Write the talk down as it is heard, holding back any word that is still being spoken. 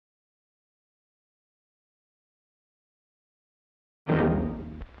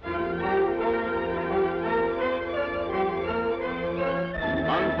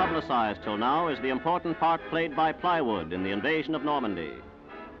emphasized till now is the important part played by plywood in the invasion of Normandy.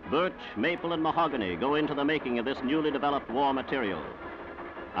 Birch, maple, and mahogany go into the making of this newly developed war material.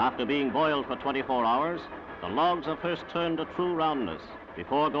 After being boiled for 24 hours, the logs are first turned to true roundness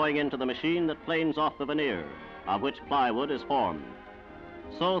before going into the machine that planes off the veneer, of which plywood is formed.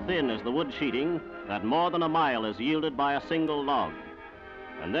 So thin is the wood sheeting that more than a mile is yielded by a single log.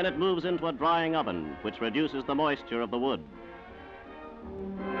 And then it moves into a drying oven, which reduces the moisture of the wood.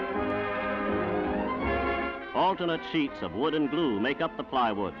 Alternate sheets of wood and glue make up the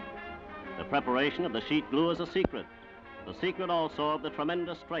plywood. The preparation of the sheet glue is a secret also of the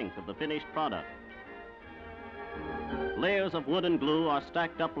tremendous strength of the finished product. Layers of wood and glue are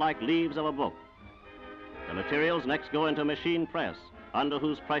stacked up like leaves of a book. The materials next go into a machine press, under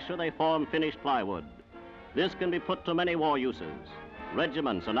whose pressure they form finished plywood. This can be put to many war uses.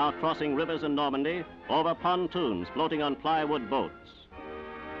 Regiments are now crossing rivers in Normandy over pontoons floating on plywood boats.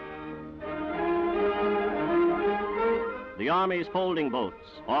 The Army's folding boats,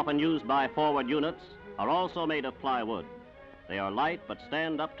 often used by forward units, are also made of plywood. They are light but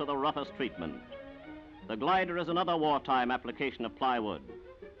stand up to the roughest treatment. The glider is another wartime application of plywood.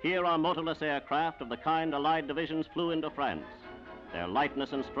 Here are motorless aircraft of the kind Allied divisions flew into France. Their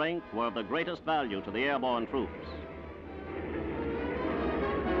lightness and strength were of the greatest value to the airborne troops.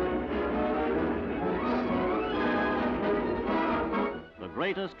 The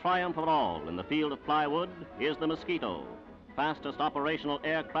greatest triumph of all in the field of plywood is the Mosquito, fastest operational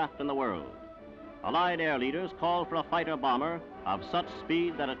aircraft in the world. Allied air leaders called for a fighter bomber of such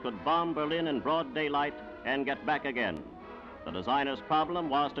speed that it could bomb Berlin in broad daylight and get back again. The designer's problem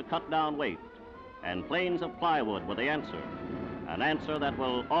was to cut down weight, and planes of plywood were the answer, an answer that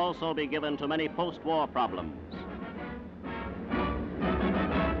will also be given to many post-war problems.